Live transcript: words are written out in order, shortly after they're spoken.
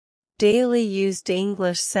Daily used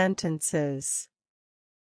English sentences.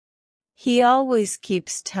 He always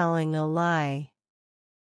keeps telling a lie.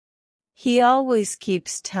 He always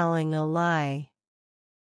keeps telling a lie.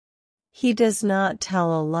 He does not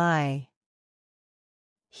tell a lie.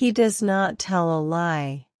 He does not tell a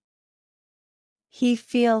lie. He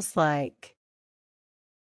feels like.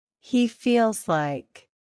 He feels like.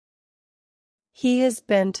 He has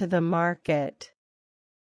been to the market.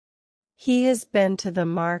 He has been to the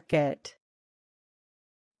market.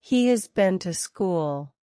 He has been to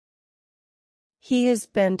school. He has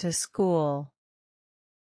been to school.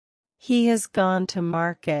 He has gone to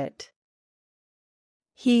market.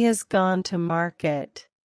 He has gone to market.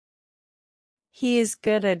 He is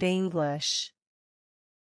good at English.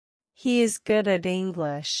 He is good at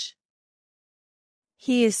English.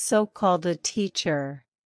 He is so-called a teacher.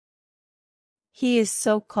 He is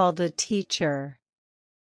so-called a teacher.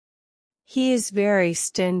 He is very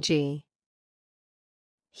stingy.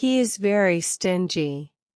 He is very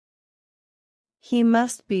stingy. He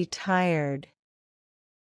must be tired.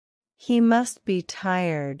 He must be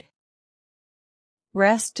tired.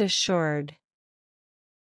 Rest assured.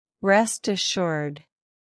 Rest assured.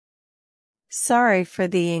 Sorry for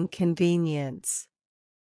the inconvenience.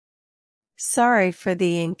 Sorry for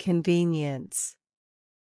the inconvenience.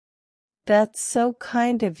 That's so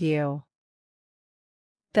kind of you.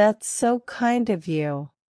 That's so kind of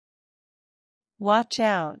you. Watch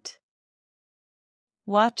out.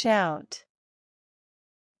 Watch out.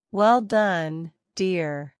 Well done,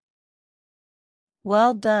 dear.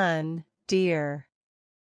 Well done, dear.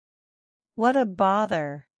 What a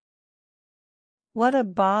bother. What a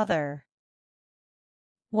bother.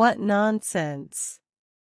 What nonsense.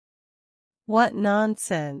 What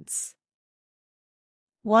nonsense.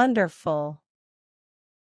 Wonderful.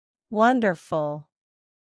 Wonderful.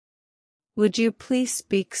 Would you please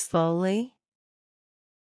speak slowly?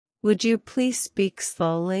 Would you please speak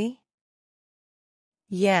slowly?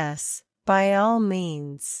 Yes, by all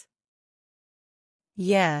means.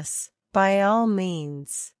 Yes, by all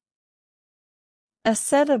means. A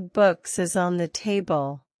set of books is on the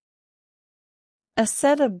table. A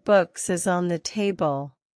set of books is on the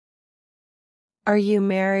table. Are you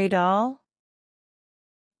married all?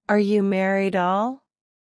 Are you married all?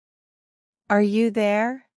 Are you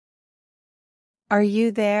there? Are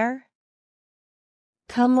you there?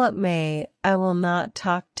 Come what may, I will not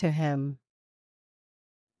talk to him.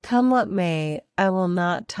 Come what may, I will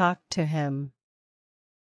not talk to him.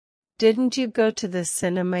 Didn't you go to the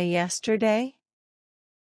cinema yesterday?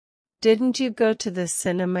 Didn't you go to the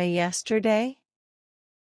cinema yesterday?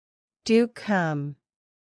 Do come.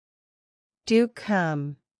 Do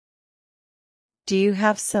come. Do you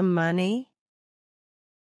have some money?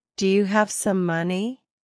 Do you have some money?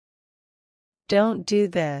 Don't do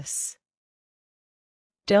this.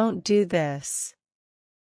 Don't do this.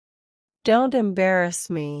 Don't embarrass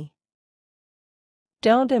me.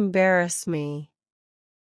 Don't embarrass me.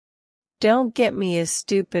 Don't get me as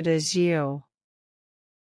stupid as you.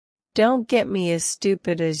 Don't get me as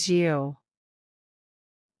stupid as you.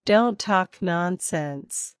 Don't talk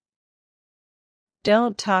nonsense.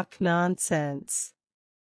 Don't talk nonsense.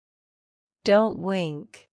 Don't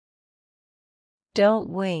wink. Don't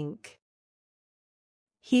wink.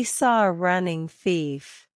 He saw a running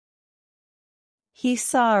thief. He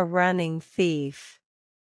saw a running thief.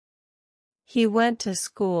 He went to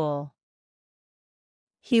school.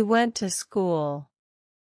 He went to school.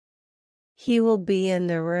 He will be in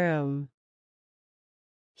the room.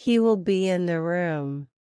 He will be in the room.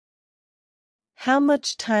 How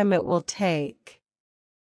much time it will take?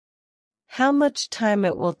 How much time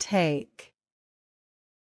it will take?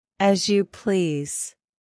 As you please.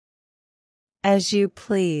 As you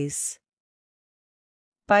please.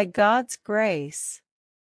 By God's grace.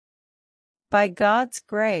 By God's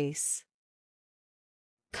grace.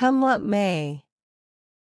 Come what may.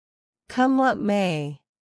 Come what may.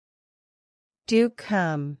 Do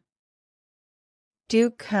come.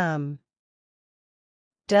 Do come.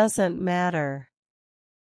 Doesn't matter.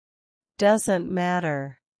 Doesn't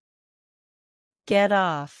matter. Get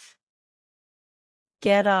off.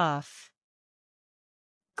 Get off.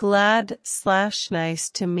 Glad/nice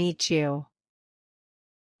to meet you.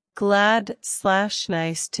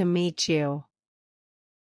 Glad/nice to meet you.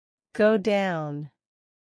 Go down.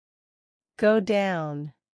 Go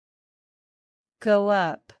down. Go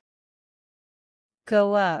up.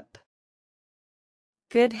 Go up.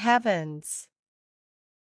 Good heavens.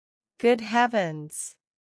 Good heavens.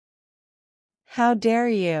 How dare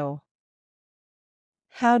you?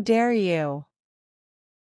 How dare you?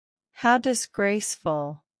 How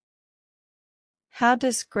disgraceful. How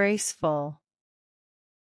disgraceful.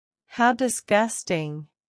 How disgusting.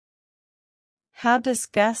 How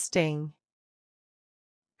disgusting.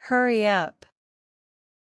 Hurry up.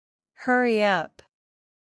 Hurry up.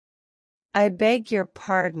 I beg your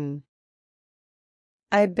pardon.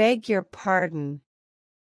 I beg your pardon.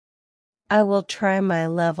 I will try my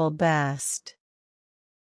level best.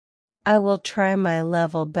 I will try my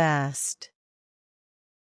level best.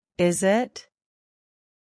 Is it?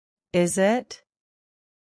 Is it?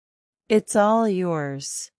 It's all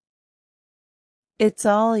yours. It's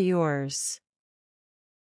all yours.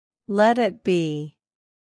 Let it be.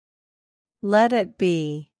 Let it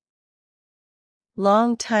be.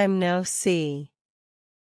 Long time no see.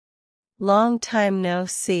 Long time no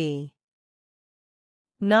see.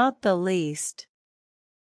 Not the least.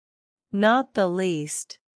 Not the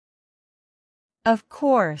least. Of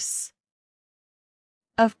course.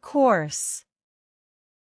 Of course.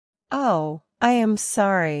 Oh, I am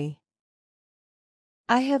sorry.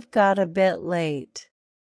 I have got a bit late.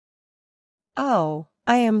 Oh,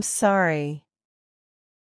 I am sorry.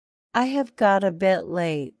 I have got a bit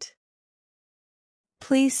late.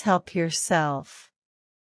 Please help yourself.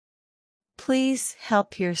 Please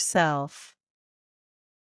help yourself.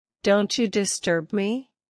 Don't you disturb me?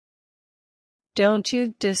 Don't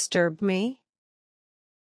you disturb me?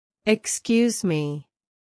 Excuse me.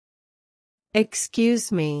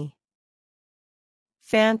 Excuse me.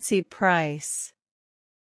 Fancy price.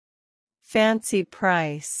 Fancy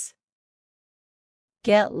price.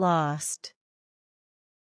 Get lost.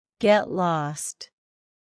 Get lost.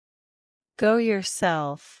 Go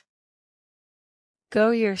yourself.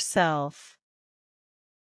 Go yourself.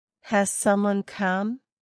 Has someone come?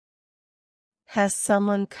 Has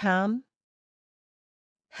someone come?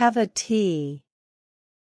 Have a tea.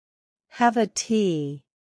 Have a tea.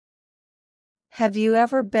 Have you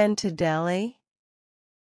ever been to Delhi?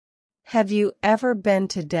 Have you ever been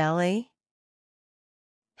to Delhi?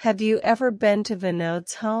 Have you ever been to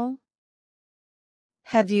Vinod's home?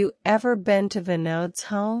 Have you ever been to Vinod's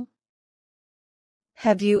home?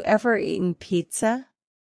 Have you ever eaten pizza?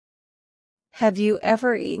 Have you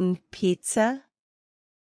ever eaten pizza?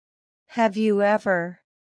 Have you ever?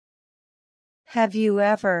 Have you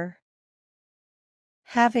ever?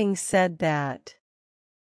 Having said that.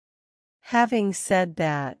 Having said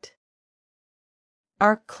that.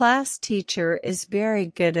 Our class teacher is very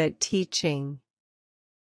good at teaching.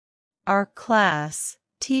 Our class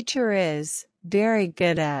teacher is very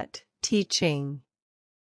good at teaching.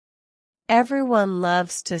 Everyone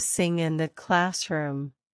loves to sing in the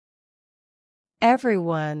classroom.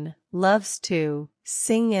 Everyone loves to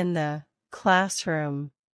sing in the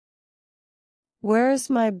classroom. Where's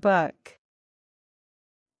my book?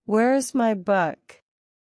 Where's my book?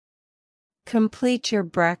 Complete your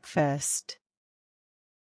breakfast.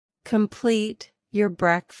 Complete your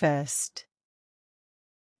breakfast.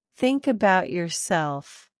 Think about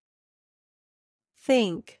yourself.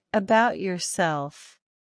 Think about yourself.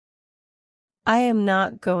 I am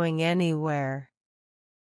not going anywhere.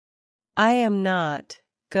 I am not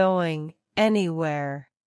going anywhere.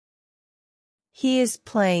 He is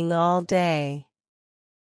playing all day.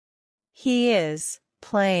 He is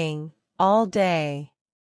playing all day.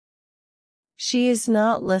 She is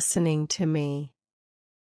not listening to me.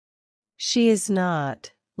 She is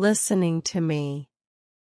not listening to me.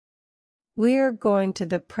 We are going to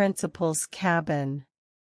the principal's cabin.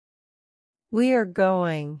 We are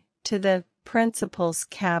going to the principal's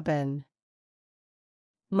cabin.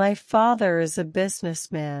 My father is a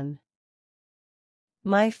businessman.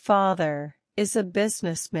 My father is a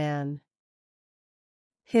businessman.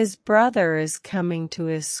 His brother is coming to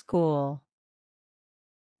his school.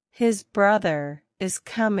 His brother is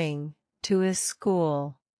coming to his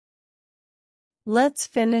school. Let's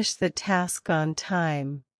finish the task on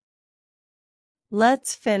time.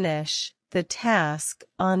 Let's finish the task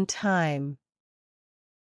on time.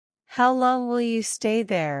 How long will you stay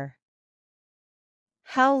there?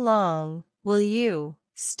 How long will you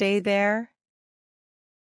stay there?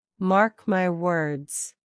 Mark my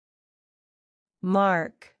words.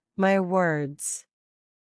 Mark my words.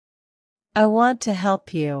 I want to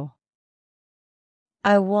help you.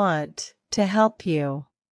 I want to help you.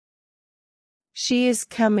 She is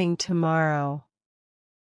coming tomorrow.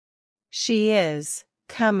 She is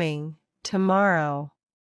coming tomorrow.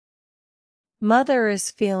 Mother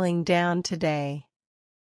is feeling down today.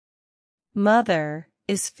 Mother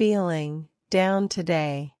is feeling down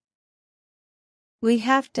today. We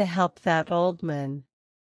have to help that old man.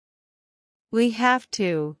 We have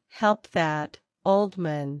to help that old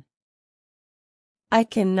man. I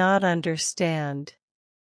cannot understand.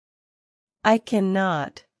 I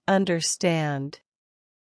cannot understand.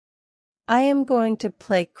 I am going to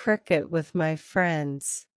play cricket with my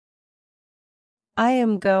friends. I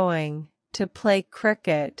am going to play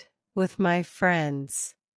cricket with my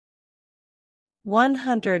friends.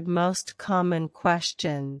 100 most common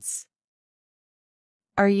questions.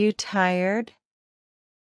 Are you tired?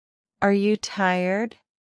 Are you tired?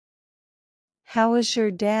 How is your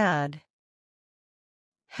dad?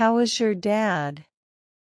 How is your dad?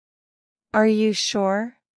 Are you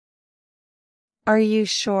sure? Are you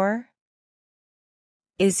sure?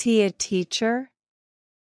 Is he a teacher?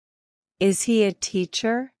 Is he a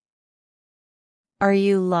teacher? Are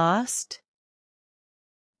you lost?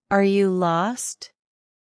 Are you lost?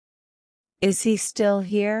 Is he still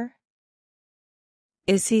here?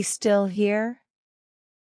 Is he still here?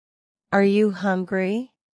 Are you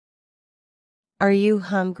hungry? Are you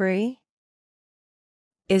hungry?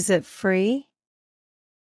 Is it free?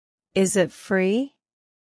 Is it free?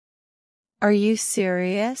 Are you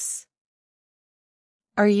serious?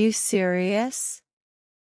 Are you serious?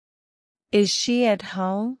 Is she at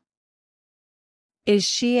home? Is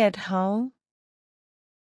she at home?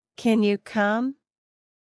 Can you come?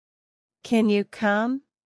 Can you come?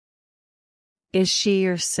 Is she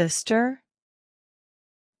your sister?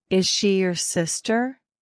 Is she your sister?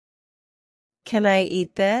 Can I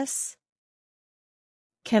eat this?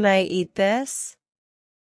 Can I eat this?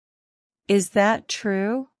 Is that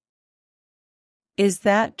true? Is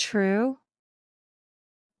that true?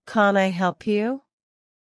 Can I help you?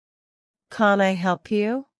 Can I help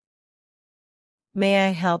you? May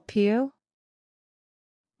I help you?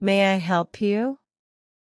 May I help you?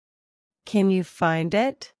 Can you find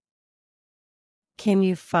it? Can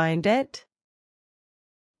you find it?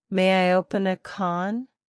 May I open a con?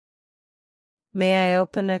 May I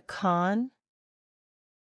open a con?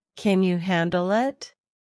 Can you handle it?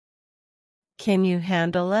 Can you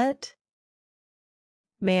handle it?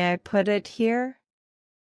 May I put it here?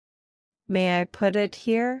 May I put it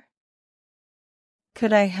here?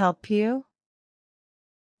 Could I help you?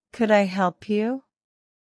 Could I help you?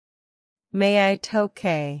 May I toke?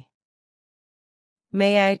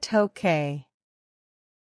 May I toke?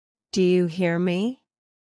 Do you hear me?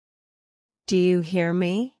 Do you hear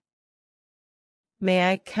me?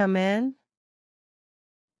 May I come in?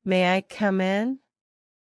 May I come in?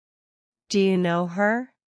 Do you know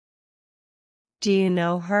her? Do you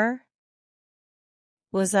know her?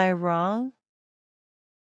 Was I wrong?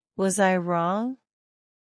 Was I wrong?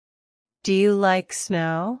 Do you like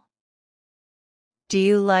snow? Do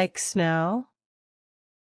you like snow?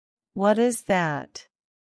 What is that?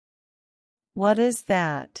 What is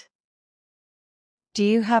that? Do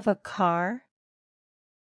you have a car?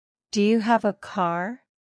 Do you have a car?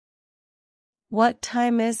 What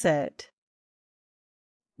time is it?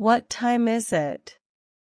 What time is it?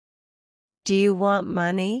 Do you want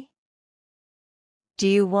money? Do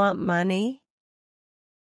you want money?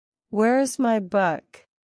 Where's my book?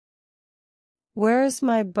 Where's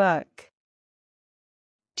my book?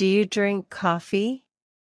 Do you drink coffee?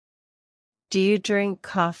 Do you drink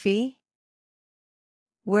coffee?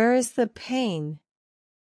 Where is the pain?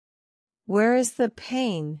 Where is the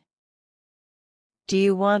pain? Do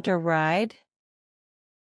you want a ride?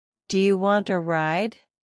 Do you want a ride?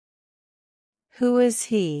 Who is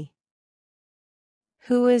he?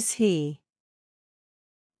 Who is he?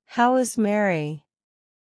 How is Mary?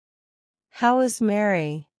 How is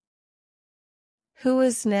Mary? Who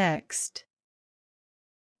is next?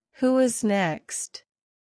 Who is next?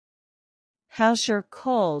 How's your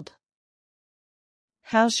cold?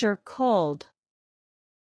 How's your cold?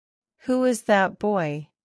 Who is that boy?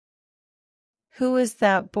 Who is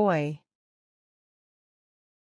that boy?